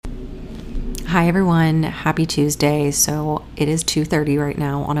Hi everyone, happy Tuesday. So it is 2:30 right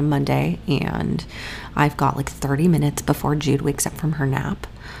now on a Monday, and I've got like 30 minutes before Jude wakes up from her nap.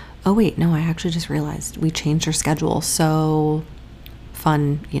 Oh wait, no, I actually just realized we changed her schedule. So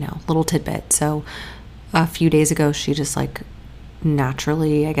fun, little tidbit. So a few days ago she just like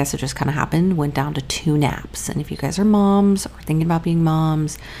naturally, I guess it just kind of happened, went down to 2 naps. And if you guys are moms or thinking about being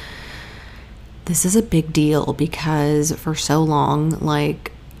moms, this is a big deal because for so long,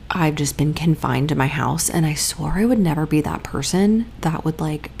 like, I've just been confined to my house, and I swore I would never be that person that would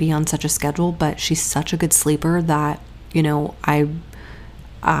like be on such a schedule, but she's such a good sleeper that,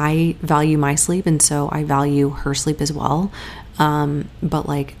 I value my sleep, and so I value her sleep as well. But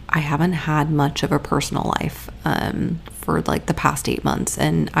like I haven't had much of a personal life for like the past 8 months,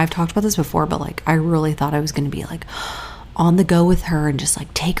 and I've talked about this before, but like I really thought I was going to be like on the go with her and just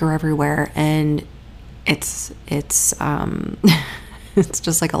like take her everywhere, and it's it's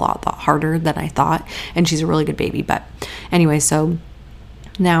just like a lot harder than I thought, and she's a really good baby. But anyway, so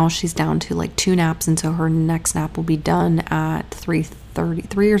now she's down to like 2 naps, and so her next nap will be done at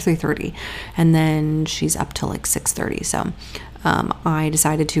 3:33 or 3:30, and then she's up till like 6:30. So I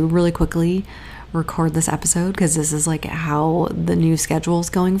decided to really quickly record this episode because this is like how the new schedule is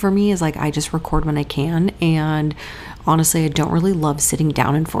going for me, is like I just record when I can. And honestly, I don't really love sitting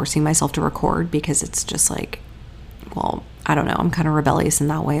down and forcing myself to record because it's just like, well, I don't know, I'm kind of rebellious in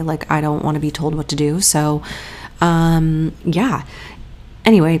that way. Like I don't want to be told what to do. So yeah.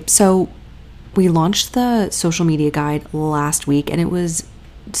 Anyway, so we launched the social media guide last week, and it was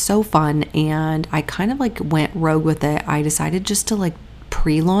so fun, and I kind of like went rogue with it. I decided just to like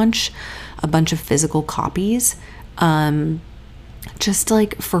pre-launch a bunch of physical copies, just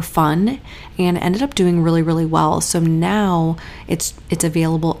like for fun, and ended up doing really, really well. So now it's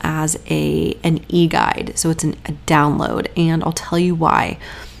available as an e-guide. So it's a download, and I'll tell you why.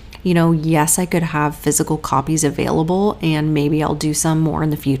 Yes, I could have physical copies available, and maybe I'll do some more in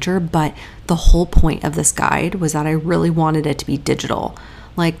the future, but the whole point of this guide was that I really wanted it to be digital.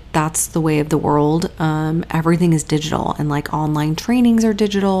 Like that's the way of the world. Everything is digital, and like online trainings are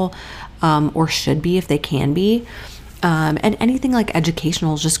digital, or should be if they can be. And anything like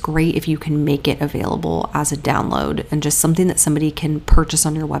educational is just great if you can make it available as a download and just something that somebody can purchase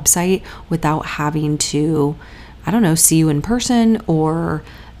on your website without having to, I don't know, see you in person, or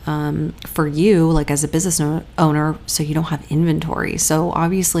for you, like as a business owner, so you don't have inventory. So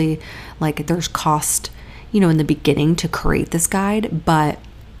obviously, like there's cost, in the beginning to create this guide, but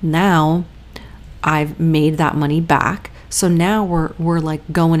now I've made that money back. So now we're like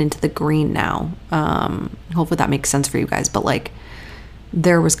going into the green now. Hopefully that makes sense for you guys. But like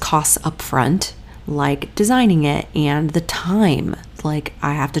there was costs up front, like designing it, and the time. Like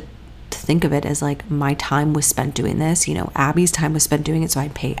I have to think of it as like my time was spent doing this. Abby's time was spent doing it. So I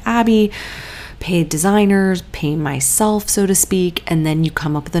pay Abby, pay designers, pay myself, so to speak, and then you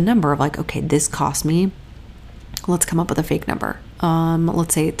come up with a number of like, okay, this cost me. Let's come up with a fake number.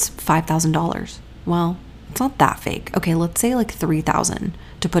 Let's say it's $5,000. Well, it's not that fake. Okay, let's say like $3,000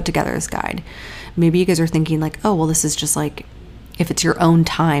 to put together this guide. Maybe you guys are thinking like, oh, well, this is just like, if it's your own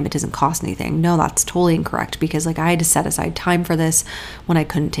time, it doesn't cost anything. No, that's totally incorrect, because like I had to set aside time for this when I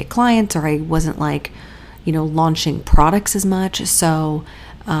couldn't take clients, or I wasn't like, launching products as much. So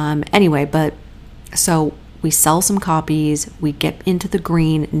anyway, but so we sell some copies, we get into the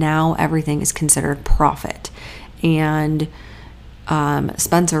green. Now everything is considered profit. And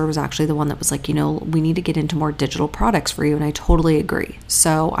Spencer was actually the one that was like, we need to get into more digital products for you. And I totally agree.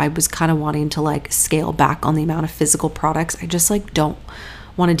 So I was kind of wanting to like scale back on the amount of physical products. I just like don't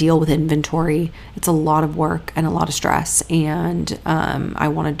want to deal with inventory. It's a lot of work and a lot of stress. And I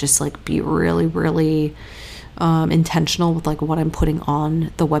want to just like be really, really intentional with like what I'm putting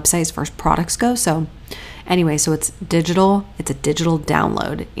on the website as far as products go. So anyway, so it's digital. It's a digital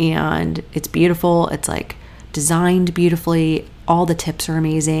download, and it's beautiful. It's like designed beautifully. All the tips are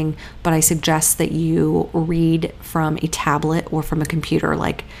amazing, but I suggest that you read from a tablet or from a computer.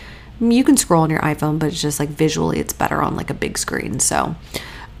 Like you can scroll on your iPhone, but it's just like visually it's better on like a big screen. So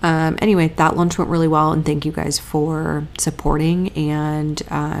anyway, that launch went really well, and thank you guys for supporting, and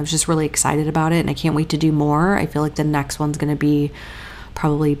I was just really excited about it, and I can't wait to do more. I feel like the next one's going to be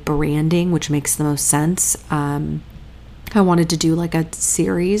probably branding, which makes the most sense. I wanted to do like a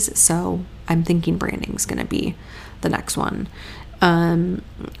series, so I'm thinking branding is going to be the next one.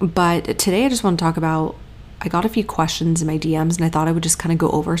 But today I just want to talk about, I got a few questions in my DMs, and I thought I would just kind of go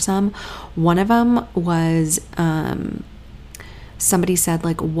over some. One of them was somebody said,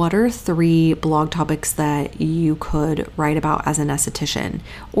 like, what are 3 blog topics that you could write about as an esthetician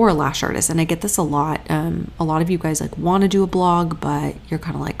or a lash artist? And I get this a lot. A lot of you guys like want to do a blog, but you're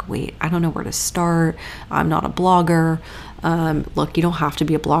kind of like, wait, I don't know where to start. I'm not a blogger. Look, you don't have to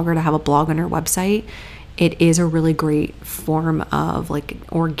be a blogger to have a blog on your website. It is a really great form of like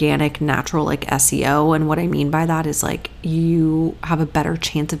organic, natural, like SEO. And what I mean by that is like you have a better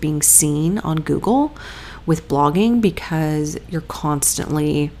chance of being seen on Google with blogging because you're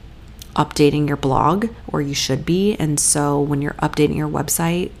constantly updating your blog, or you should be. And so when you're updating your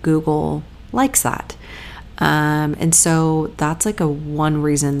website, Google likes that. And so that's like one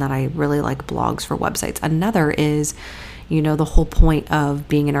reason that I really like blogs for websites. Another is, the whole point of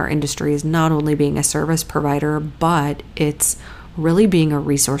being in our industry is not only being a service provider, but it's really being a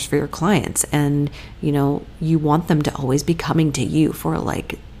resource for your clients. And, you want them to always be coming to you for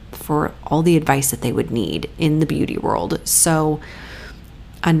all the advice that they would need in the beauty world. So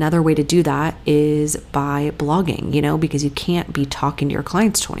another way to do that is by blogging, because you can't be talking to your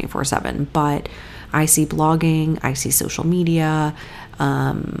clients 24/7, but I see blogging, I see social media,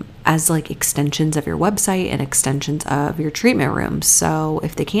 as like extensions of your website and extensions of your treatment room. So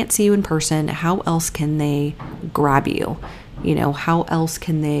if they can't see you in person, how else can they grab you? How else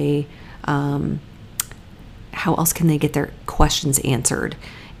can they get their questions answered?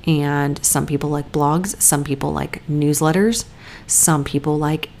 And some people like blogs, some people like newsletters, some people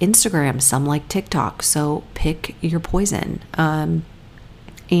like Instagram, some like TikTok. So pick your poison. And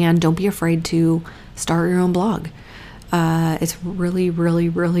don't be afraid to start your own blog. It's really, really,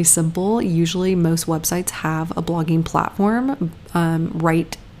 really simple. Usually most websites have a blogging platform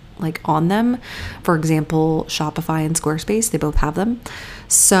right like on them. For example, Shopify and Squarespace, they both have them.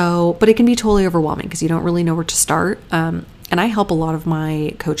 So, but it can be totally overwhelming because you don't really know where to start. And I help a lot of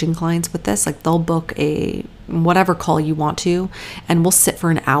my coaching clients with this. Like they'll book a whatever call you want to, and we'll sit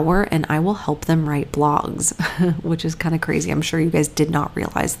for an hour and I will help them write blogs, which is kind of crazy. I'm sure you guys did not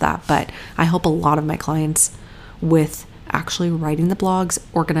realize that, but I help a lot of my clients with actually writing the blogs,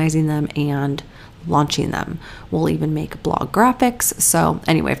 organizing them, and launching them. We'll even make blog graphics. So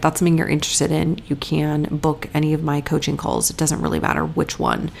anyway, if that's something you're interested in, you can book any of my coaching calls. It doesn't really matter which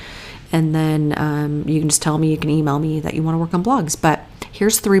one. And then you can just tell me, you can email me that you want to work on blogs. But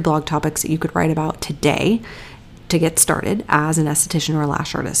here's 3 blog topics that you could write about today to get started as an esthetician or a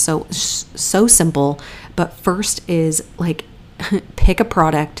lash artist. So simple. But first is like pick a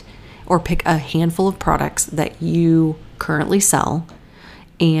product or pick a handful of products that you currently sell.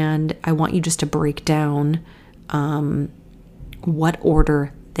 And I want you just to break down what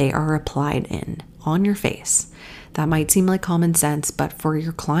order they are applied in on your face. That might seem like common sense, but for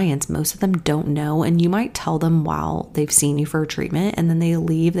your clients, most of them don't know. And you might tell them while they've seen you for a treatment, and then they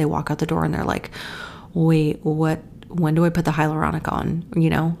leave, they walk out the door and they're like, wait, when do I put the hyaluronic on?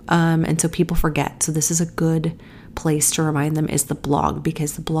 And so people forget. So this is a good place to remind them is the blog,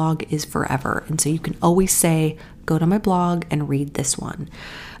 because the blog is forever. And so you can always say, go to my blog and read this one.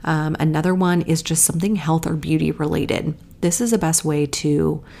 Another one is just something health or beauty related. This is the best way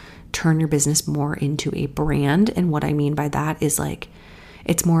to turn your business more into a brand. And what I mean by that is like,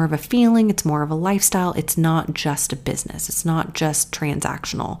 it's more of a feeling, it's more of a lifestyle. It's not just a business. It's not just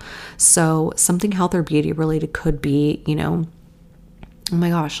transactional. So something health or beauty related could be, oh my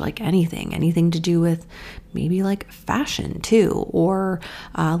gosh, like anything to do with maybe like fashion too, or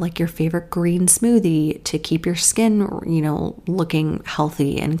like your favorite green smoothie to keep your skin, looking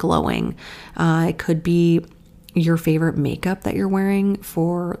healthy and glowing. It could be your favorite makeup that you're wearing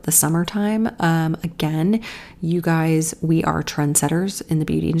for the summertime. Again, you guys, we are trendsetters in the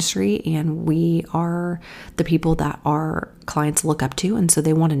beauty industry, and we are the people that our clients look up to. And so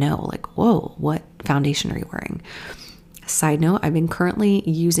they want to know like, whoa, what foundation are you wearing? Side note, I've been currently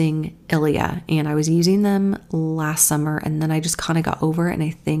using Ilia, and I was using them last summer, and then I just kind of got over it. And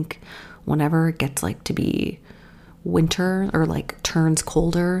I think whenever it gets like to be winter or like turns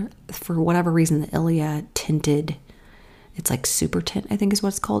colder, for whatever reason, the Ilia tinted, it's like super tint, I think is what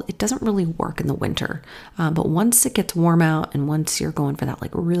it's called. It doesn't really work in the winter. But once it gets warm out and once you're going for that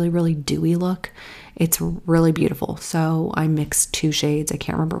like really, really dewy look, it's really beautiful. So I mixed 2 shades. I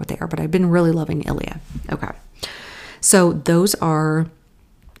can't remember what they are, but I've been really loving Ilia. Okay. So those are,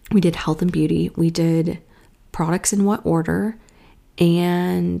 we did health and beauty. We did products in what order.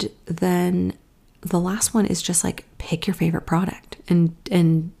 And then the last one is just like pick your favorite product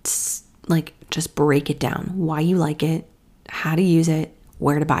and like just break it down, why you like it, how to use it,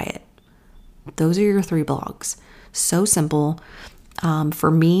 where to buy it. Those are your 3 blogs. So simple.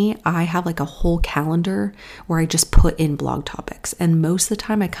 For me, I have like a whole calendar where I just put in blog topics, and most of the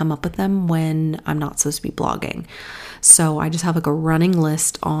time I come up with them when I'm not supposed to be blogging. So I just have like a running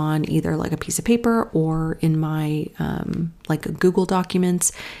list on either like a piece of paper or in my like Google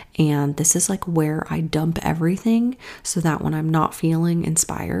Documents, and this is like where I dump everything so that when I'm not feeling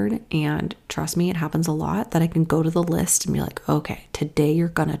inspired, and trust me, it happens a lot, that I can go to the list and be like, okay, today you're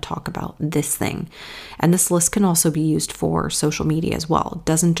gonna talk about this thing. And this list can also be used for social media as well. It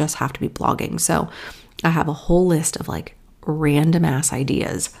doesn't just have to be blogging. So I have a whole list of like random ass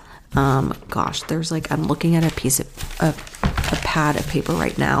ideas. Gosh, there's like, I'm looking at a piece of a pad of paper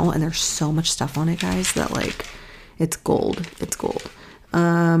right now, and there's so much stuff on it, guys, that like, it's gold. It's gold.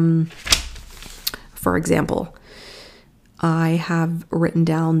 For example, I have written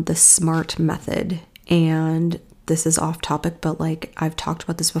down the SMART method, and this is off topic, but like I've talked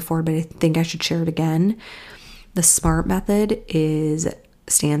about this before, but I think I should share it again. The SMART method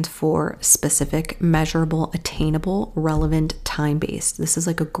stands for specific, measurable, attainable, relevant, time-based. This is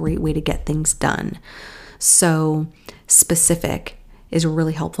like a great way to get things done. So specific is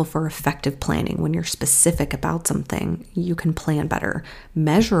really helpful for effective planning. When you're specific about something, you can plan better.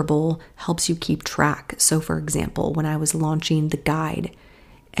 Measurable helps you keep track. So for example, when I was launching the guide,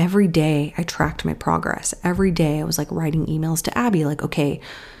 every day I tracked my progress. Every day I was like writing emails to Abby, like, okay,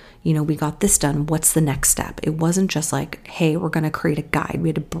 we got this done. What's the next step? It wasn't just like, hey, we're going to create a guide. We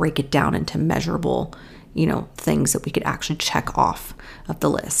had to break it down into measurable, things that we could actually check off of the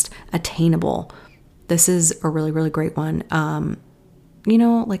list. Attainable. This is a really, really great one.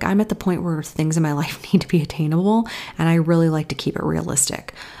 Like I'm at the point where things in my life need to be attainable, and I really like to keep it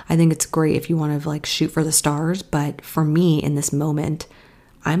realistic. I think it's great if you want to like shoot for the stars, but for me in this moment,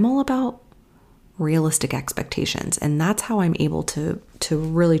 I'm all about realistic expectations, and that's how I'm able to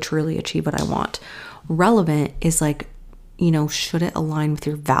really truly achieve what I want. Relevant is like, should it align with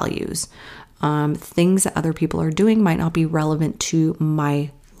your values? Things that other people are doing might not be relevant to my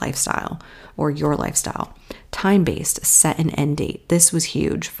lifestyle or your lifestyle. Time-based, set an end date. This was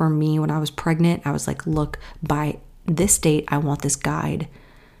huge for me when I was pregnant. I was like, look, by this date, I want this guide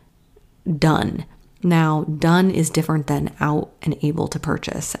done. Now, done is different than out and able to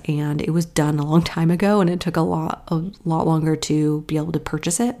purchase, and it was done a long time ago, and it took a lot longer to be able to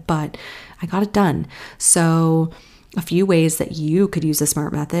purchase it, but I got it done. So a few ways that you could use the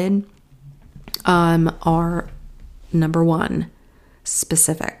SMART method are, number one,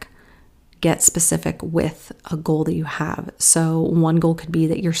 specific. Get specific with a goal that you have. So one goal could be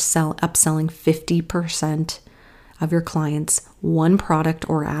that you're upselling 50% of your clients one product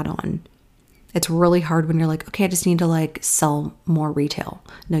or add-on. It's really hard when you're like, okay, I just need to like sell more retail.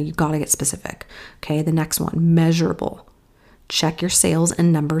 No, you got to get specific. Okay, the next one, measurable. Check your sales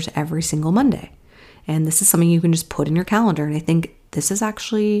and numbers every single Monday. And this is something you can just put in your calendar. And I think this is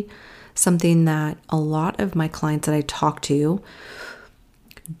actually something that a lot of my clients that I talk to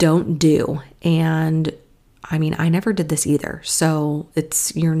don't do. And I mean, I never did this either. So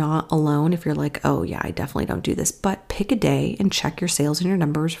you're not alone if you're like, oh yeah, I definitely don't do this, but pick a day and check your sales and your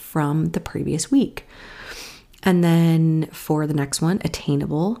numbers from the previous week. And then for the next one,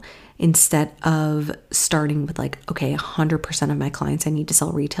 attainable, instead of starting with like, okay, 100% of my clients I need to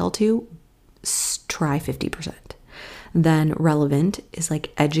sell retail to, try 50%. Then relevant is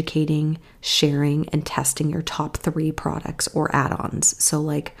like educating, sharing, and testing your top 3 products or add-ons. So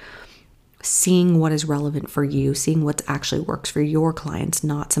like seeing what is relevant for you, seeing what actually works for your clients,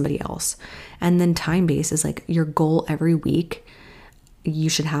 not somebody else. And then time-based is like your goal every week. You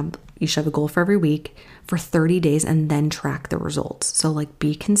should have a goal for every week for 30 days and then track the results. So like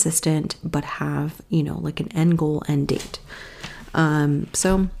be consistent, but have, like an end goal, end date.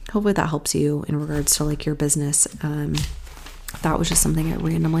 So hopefully that helps you in regards to like your business. That was just something I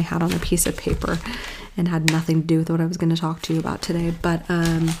randomly had on a piece of paper and had nothing to do with what I was going to talk to you about today. But,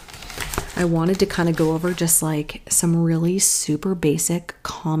 I wanted to kind of go over just like some really super basic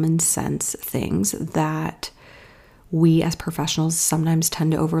common sense things that we as professionals sometimes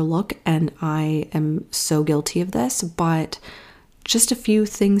tend to overlook. And I am so guilty of this, but just a few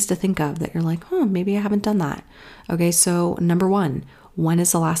things to think of that you're like, maybe I haven't done that. Okay, so number one, when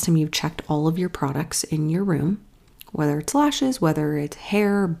is the last time you've checked all of your products in your room? Whether it's lashes, whether it's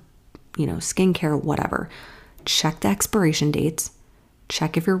hair, skincare, whatever. Check the expiration dates.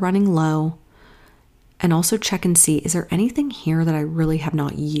 Check if you're running low. And also check and see, is there anything here that I really have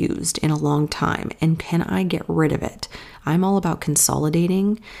not used in a long time? And can I get rid of it? I'm all about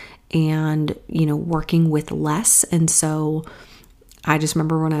consolidating and, working with less. And so I just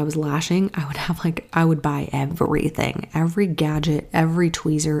remember when I was lashing, I would buy everything, every gadget, every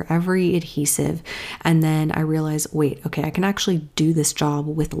tweezer, every adhesive. And then I realized, wait, okay, I can actually do this job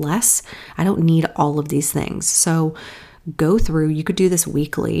with less. I don't need all of these things. So go through, you could do this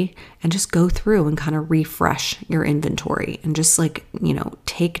weekly and just go through and kind of refresh your inventory and just like,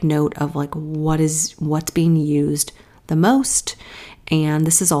 take note of like what's being used the most. And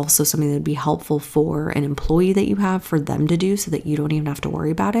this is also something that would be helpful for an employee that you have, for them to do, so that you don't even have to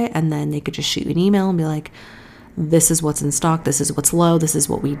worry about it. And then they could just shoot you an email and be like, this is what's in stock, this is what's low, this is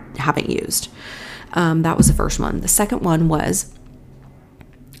what we haven't used. That was the first one. The second one was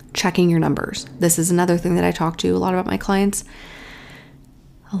checking your numbers. This is another thing that I talk to a lot about my clients.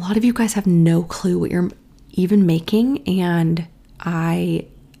 A lot of you guys have no clue what you're even making, and I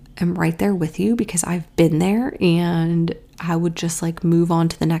am right there with you because I've been there, and I would just like move on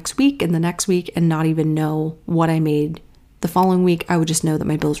to the next week and the next week and not even know what I made the following week. I would just know that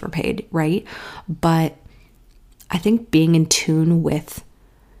my bills were paid, right? But I think being in tune with,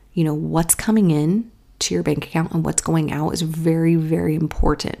 what's coming in to your bank account and what's going out is very, very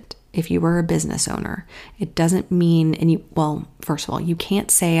important. If you are a business owner, it doesn't mean, first of all, you can't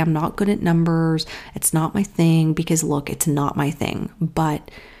say I'm not good at numbers, it's not my thing, because look, it's not my thing.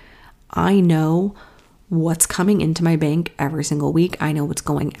 But I know what's coming into my bank every single week. I know what's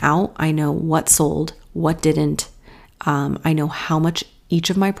going out. I know what sold, what didn't. I know how much each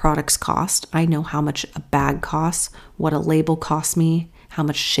of my products cost. I know how much a bag costs, what a label costs me, how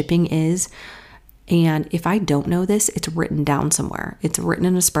much shipping is. And if I don't know this, it's written down somewhere. It's written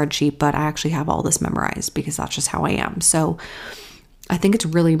in a spreadsheet, but I actually have all this memorized because that's just how I am. So I think it's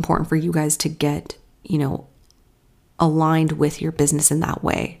really important for you guys to get, aligned with your business in that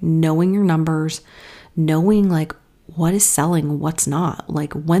way, knowing your numbers, knowing like what is selling, what's not.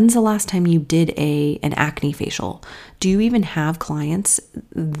 Like, when's the last time you did an acne facial? Do you even have clients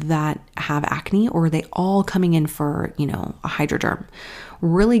that have acne, or are they all coming in for, a hydroderm?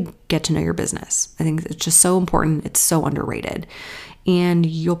 Really get to know your business. I think it's just so important. It's so underrated. And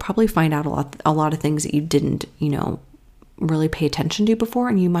you'll probably find out a lot of things that you didn't, really pay attention to before.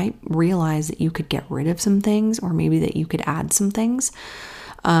 And you might realize that you could get rid of some things, or maybe that you could add some things.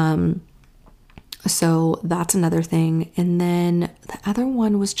 So that's another thing. And then the other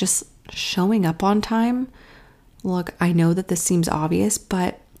one was just showing up on time. Look, I know that this seems obvious,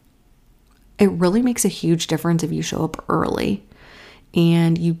 but it really makes a huge difference if you show up early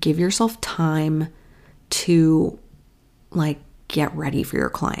and you give yourself time to like get ready for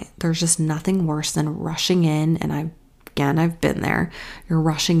your client. There's just nothing worse than rushing in. And I've been there. You're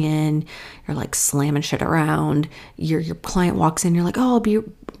rushing in, you're like slamming shit around. Your client walks in, you're like, oh, I'll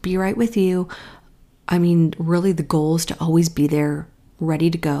be right with you. I mean, really the goal is to always be there, ready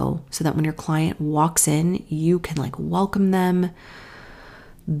to go, so that when your client walks in, you can like welcome them.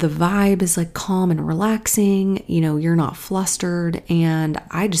 The vibe is like calm and relaxing, you're not flustered. And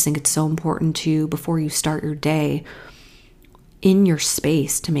I just think it's so important to, before you start your day, in your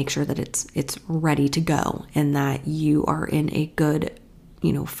space, to make sure that it's ready to go and that you are in a good,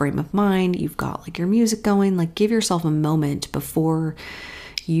 frame of mind. You've got like your music going. Like, give yourself a moment before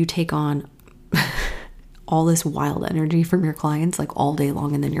you take on all this wild energy from your clients like all day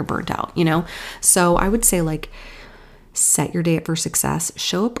long, and then you're burnt out, So I would say like set your day up for success,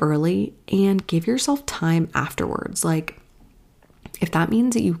 show up early, and give yourself time afterwards. Like, if that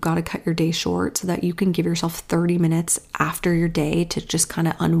means that you've got to cut your day short so that you can give yourself 30 minutes after your day to just kind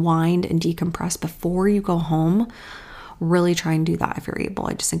of unwind and decompress before you go home, really try and do that if you're able.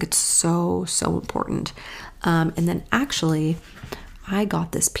 I just think it's so, so important. And then actually, I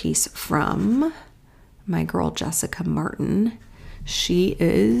got this piece from my girl, Jessica Martin. She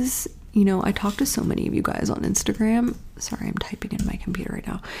is, I talk to so many of you guys on Instagram. Sorry, I'm typing in my computer right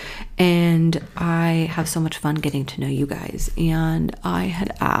now. And I have so much fun getting to know you guys. And I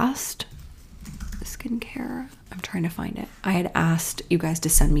had asked skincare, I'm trying to find it. I had asked you guys to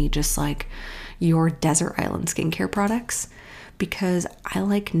send me just like your desert island skincare products, because I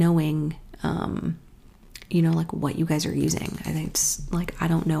like knowing, like what you guys are using. I think it's like, I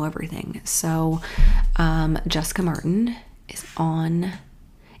don't know everything. So, Jessica Martin is on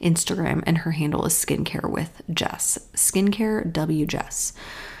Instagram, and her handle is Skincare with Jess, Skincare W Jess.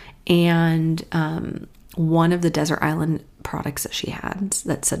 And one of the desert island products that she had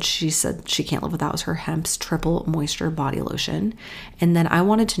she said she can't live without was her Hemp's Triple Moisture Body Lotion. And then I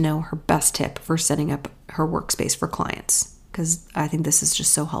wanted to know her best tip for setting up her workspace for clients, because I think this is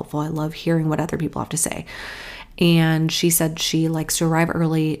just so helpful. I love hearing what other people have to say. And she said she likes to arrive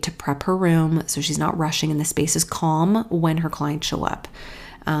early to prep her room so she's not rushing and the space is calm when her clients show up.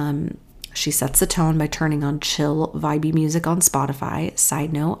 She sets the tone by turning on chill, vibey music on Spotify.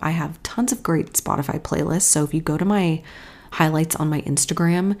 Side note, I have tons of great Spotify playlists. So if you go to my highlights on my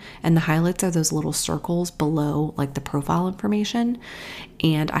Instagram, and the highlights are those little circles below like the profile information,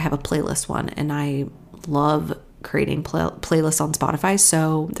 and I have a playlist one, and I love creating playlists on Spotify,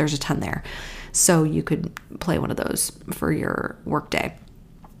 so there's a ton there. So you could play one of those for your workday.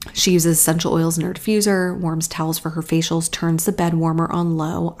 She uses essential oils in her diffuser, warms towels for her facials, turns the bed warmer on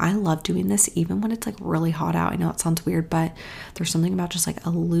low. I love doing this even when it's like really hot out. I know it sounds weird, but there's something about just like a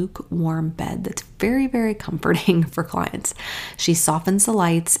lukewarm bed that's very, very comforting for clients. She softens the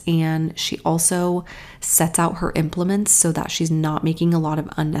lights, and she also sets out her implements so that she's not making a lot of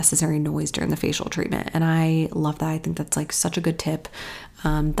unnecessary noise during the facial treatment. And I love that. I think that's like such a good tip.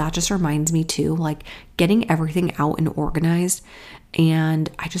 That just reminds me too, like getting everything out and organized. And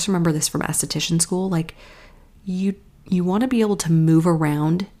I just remember this from esthetician school, like you want to be able to move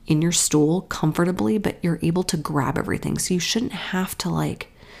around in your stool comfortably, but you're able to grab everything. So you shouldn't have to like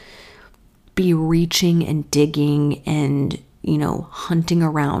be reaching and digging and, hunting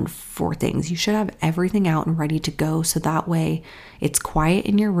around for things. You should have everything out and ready to go. So that way it's quiet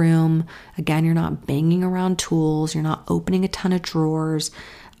in your room. Again, you're not banging around tools. You're not opening a ton of drawers.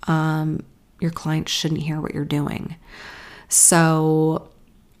 Your client shouldn't hear what you're doing. So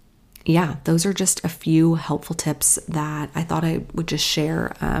yeah, those are just a few helpful tips that I thought I would just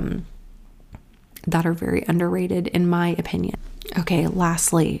share that are very underrated in my opinion. Okay,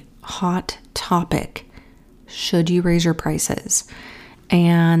 lastly, hot topic. Should you raise your prices?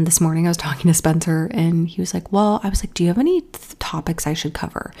 And this morning I was talking to Spencer, and he was like, well, I was like, do you have any topics I should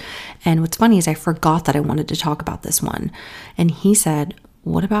cover? And what's funny is I forgot that I wanted to talk about this one. And he said,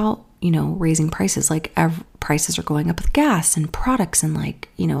 what about, raising prices? Like prices are going up with gas and products and like,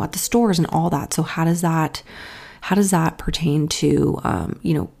 at the stores and all that. So how does that pertain to,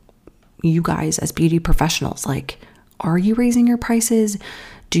 you guys as beauty professionals? Like, are you raising your prices?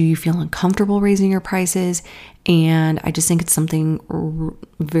 Do you feel uncomfortable raising your prices? And I just think it's something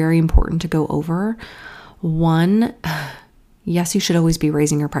very important to go over. 1, yes, you should always be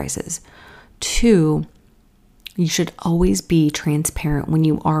raising your prices. 2, you should always be transparent when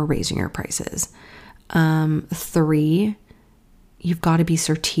you are raising your prices. 3, you've got to be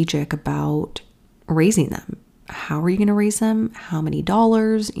strategic about raising them. How are you going to raise them? How many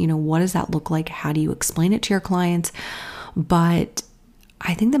dollars? What does that look like? How do you explain it to your clients? But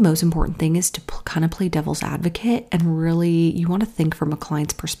I think the most important thing is to kind of play devil's advocate, and really you want to think from a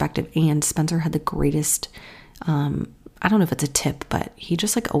client's perspective. And Spencer had the greatest, I don't know if it's a tip, but he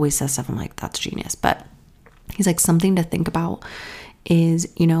just like always says stuff. I'm like, that's genius. But he's like, something to think about is,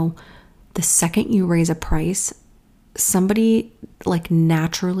 the second you raise a price, somebody like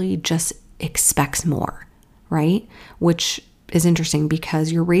naturally just expects more, right? Which is interesting because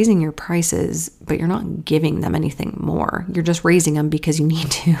you're raising your prices, but you're not giving them anything more. You're just raising them because you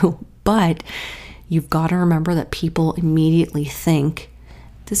need to. But you've got to remember that people immediately think,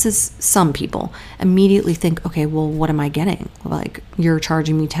 some people immediately think, okay, well, what am I getting? Like, you're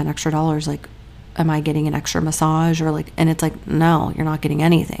charging me $10 extra. Like, am I getting an extra massage? Or like, and it's like, no, you're not getting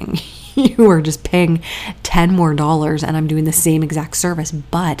anything. You are just paying $10 more, and I'm doing the same exact service.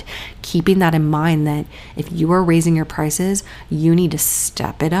 But keeping that in mind, that if you are raising your prices, you need to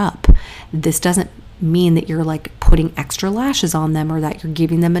step it up. This doesn't mean that you're like putting extra lashes on them or that you're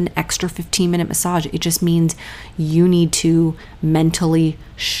giving them an extra 15-minute massage. It just means you need to mentally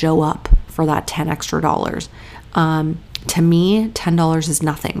show up for that $10 extra. To me, $10 is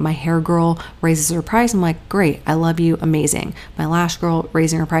nothing. My hair girl raises her price. I'm like, great, I love you, amazing. My lash girl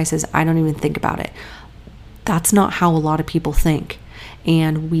raising her prices, I don't even think about it. That's not how a lot of people think.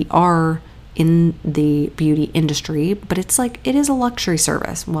 And we are in the beauty industry, but it's like, it is a luxury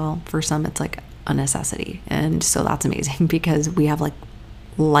service. Well, for some, it's like a necessity. And so that's amazing because we have like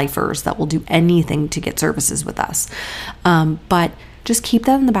lifers that will do anything to get services with us. But just keep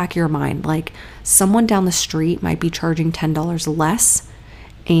that in the back of your mind. Like, someone down the street might be charging $10 less,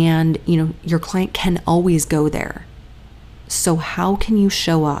 and your client can always go there. So how can you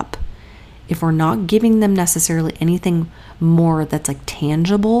show up if we're not giving them necessarily anything more that's like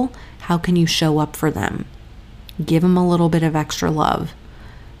tangible? How can you show up for them? Give them a little bit of extra love.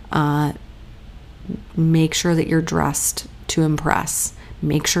 Make sure that you're dressed to impress.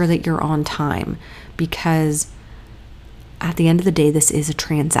 Make sure that you're on time, because at the end of the day, this is a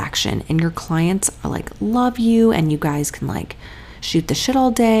transaction, and your clients are like, love you, and you guys can like shoot the shit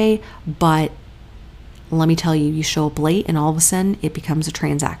all day. But let me tell you, you show up late and all of a sudden it becomes a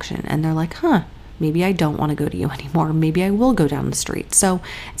transaction, and they're like, maybe I don't want to go to you anymore. Maybe I will go down the street. So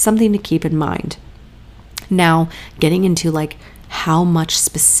it's something to keep in mind. Now, getting into like how much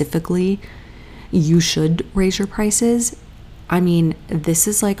specifically you should raise your prices, I mean, this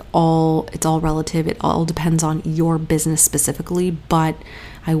is like it's all relative. It all depends on your business specifically, but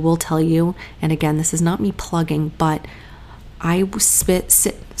I will tell you, and again, this is not me plugging, but I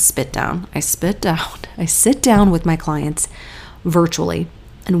sit down with my clients virtually,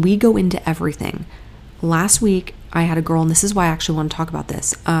 and we go into everything. Last week, I had a girl, and this is why I actually want to talk about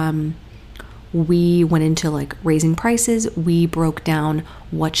this. We went into like raising prices. We broke down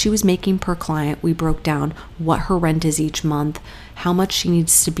what she was making per client. We broke down what her rent is each month, how much she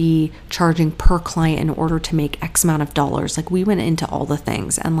needs to be charging per client in order to make X amount of dollars. Like, we went into all the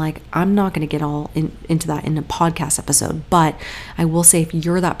things, and like, I'm not going to get all into that in a podcast episode, but I will say, if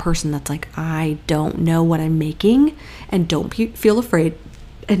you're that person that's like, I don't know what I'm making, and don't feel afraid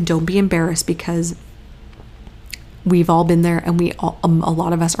and don't be embarrassed, because we've all been there, and a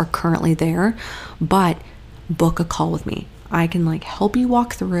lot of us are currently there, but book a call with me. I can like help you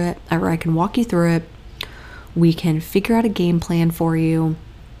walk through it, or I can walk you through it. We can figure out a game plan for you,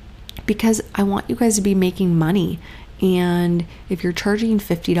 because I want you guys to be making money. And if you're charging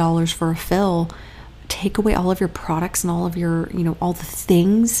 $50 for a fill, take away all of your products and all of your, all the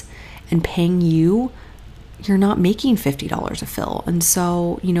things, and paying you, you're not making $50 a fill. And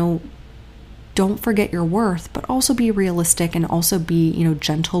so, don't forget your worth, but also be realistic, and also be,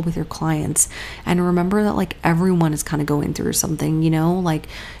 gentle with your clients. And remember that like everyone is kind of going through something, like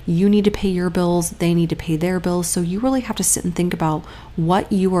you need to pay your bills, they need to pay their bills. So you really have to sit and think about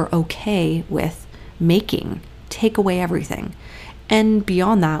what you are okay with making. Take away everything. And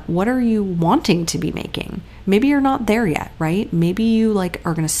beyond that, what are you wanting to be making? Maybe you're not there yet, right? Maybe you like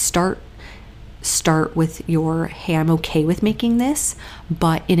are going to start with your, hey, I'm okay with making this,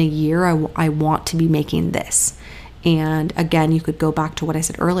 but in a year I want to be making this. And again, you could go back to what I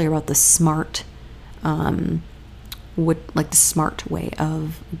said earlier about the smart the smart way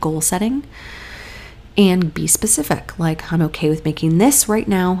of goal setting, and be specific. Like, I'm okay with making this right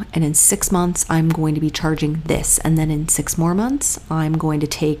now, and in 6 months I'm going to be charging this, and then in 6 more months I'm going to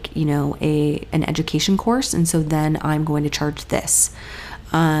take an education course, and so then I'm going to charge this.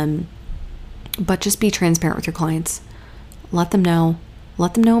 But just be transparent with your clients. Let them know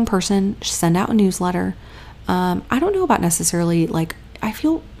in person. Send out a newsletter. I don't know about necessarily, like, I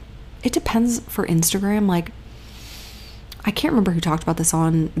feel it depends for Instagram. Like, I can't remember who talked about this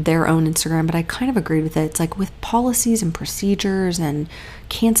on their own Instagram, but I kind of agreed with it. It's like with policies and procedures and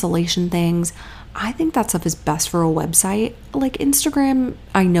cancellation things, I think that stuff is best for a website. Like, Instagram,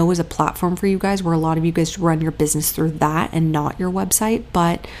 I know, is a platform for you guys where a lot of you guys run your business through that and not your website,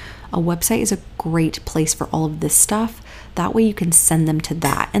 but a website is a great place for all of this stuff. That way you can send them to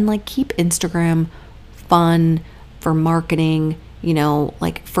that, and like keep Instagram fun for marketing,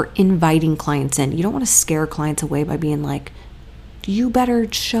 like for inviting clients in. You don't want to scare clients away by being like, you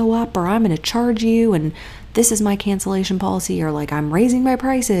better show up or I'm going to charge you, and this is my cancellation policy, or like, I'm raising my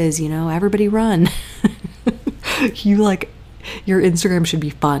prices, everybody run. Your Instagram should be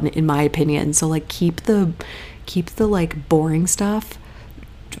fun, in my opinion. So like keep the like boring stuff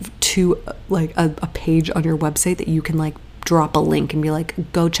to like a page on your website that you can like drop a link and be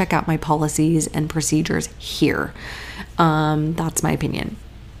like, go check out my policies and procedures here. That's my opinion.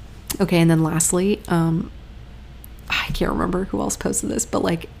 Okay. And then lastly, I can't remember who else posted this, but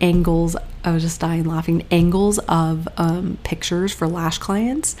like angles, I was just dying laughing, angles of pictures for lash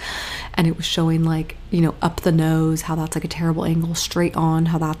clients. And it was showing like, up the nose, how that's like a terrible angle, straight on,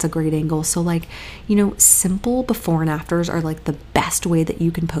 how that's a great angle. So like, simple before and afters are like the best way that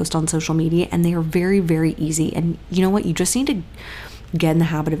you can post on social media. And they are very, very easy. And you know what? You just need to get in the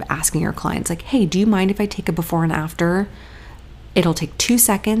habit of asking your clients like, hey, do you mind if I take a before and after? It'll take 2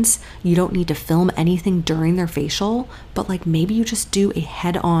 seconds. You don't need to film anything during their facial, but like maybe you just do a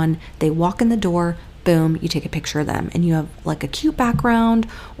head on, they walk in the door, boom, you take a picture of them, and you have like a cute background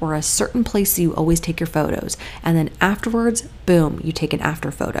or a certain place that you always take your photos. And then afterwards, boom, you take an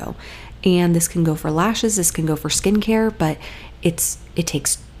after photo. And this can go for lashes, this can go for skincare, but it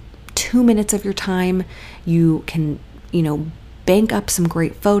takes 2 minutes of your time. You can, bank up some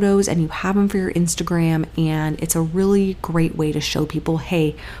great photos and you have them for your Instagram, and it's a really great way to show people,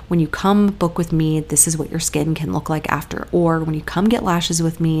 hey, when you come book with me, this is what your skin can look like after, or when you come get lashes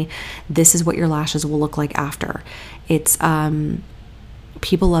with me, this is what your lashes will look like after. It's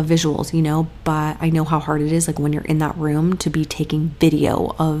people love visuals, but I know how hard it is, like when you're in that room, to be taking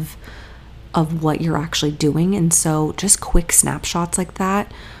video of what you're actually doing. And so just quick snapshots like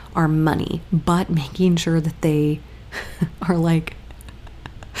that are money, but making sure that they are like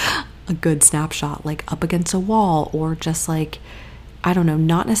a good snapshot, like up against a wall, or just like I don't know,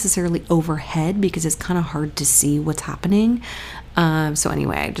 not necessarily overhead because it's kind of hard to see what's happening. So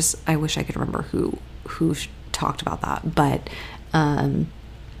anyway, I wish I could remember who talked about that. But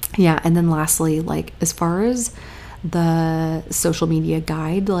yeah, and then lastly, like as far as the social media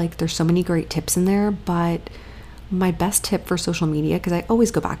guide, like there's so many great tips in there, but my best tip for social media, because I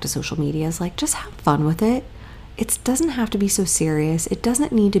always go back to social media, is like just have fun with it. It doesn't have to be so serious. It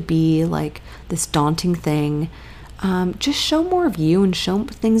doesn't need to be like this daunting thing. Just show more of you and show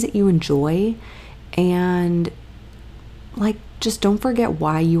things that you enjoy, and like just don't forget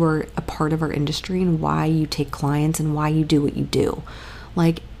why you are a part of our industry and why you take clients and why you do what you do.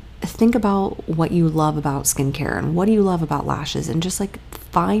 Like think about what you love about skincare and what do you love about lashes, and just like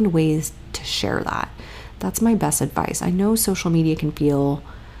find ways to share that. That's my best advice. I know social media can feel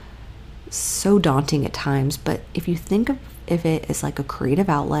so daunting at times, but if you think of it as like a creative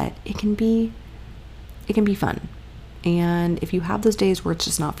outlet, it can be fun. And if you have those days where it's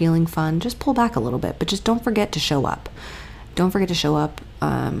just not feeling fun, just pull back a little bit, but just don't forget to show up. Don't forget to show up.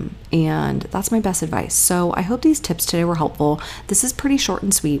 And that's my best advice. So I hope these tips today were helpful. This is pretty short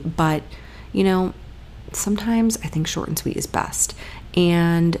and sweet, but sometimes I think short and sweet is best.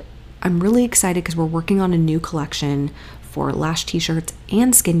 And I'm really excited because we're working on a new collection for lash t-shirts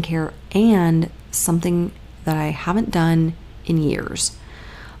and skincare, and something that I haven't done in years.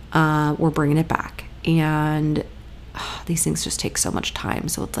 We're bringing it back, and these things just take so much time.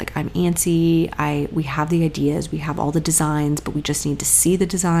 So it's like I'm antsy. We have the ideas, we have all the designs, but we just need to see the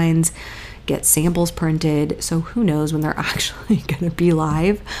designs, get samples printed. So who knows when they're actually going to be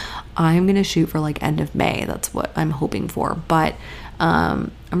live. I'm going to shoot for like end of May. That's what I'm hoping for. But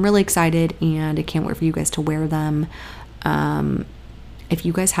I'm really excited, and I can't wait for you guys to wear them. If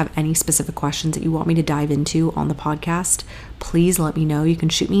you guys have any specific questions that you want me to dive into on the podcast, please let me know. You can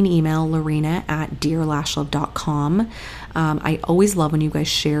shoot me an email, Lorena@dearlashlove.com. I always love when you guys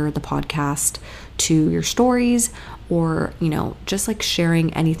share the podcast to your stories, or, just like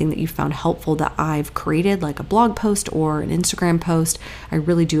sharing anything that you found helpful that I've created, like a blog post or an Instagram post. I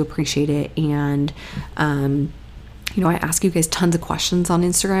really do appreciate it. And, I ask you guys tons of questions on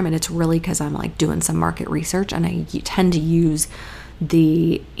Instagram, and it's really because I'm like doing some market research, and I tend to use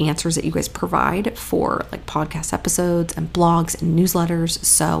the answers that you guys provide for like podcast episodes and blogs and newsletters.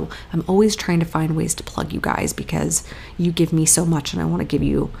 So I'm always trying to find ways to plug you guys because you give me so much, and I want to give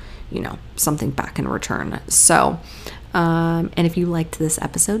you, something back in return. So, and if you liked this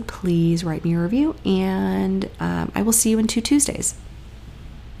episode, please write me a review, and I will see you in 2 Tuesdays.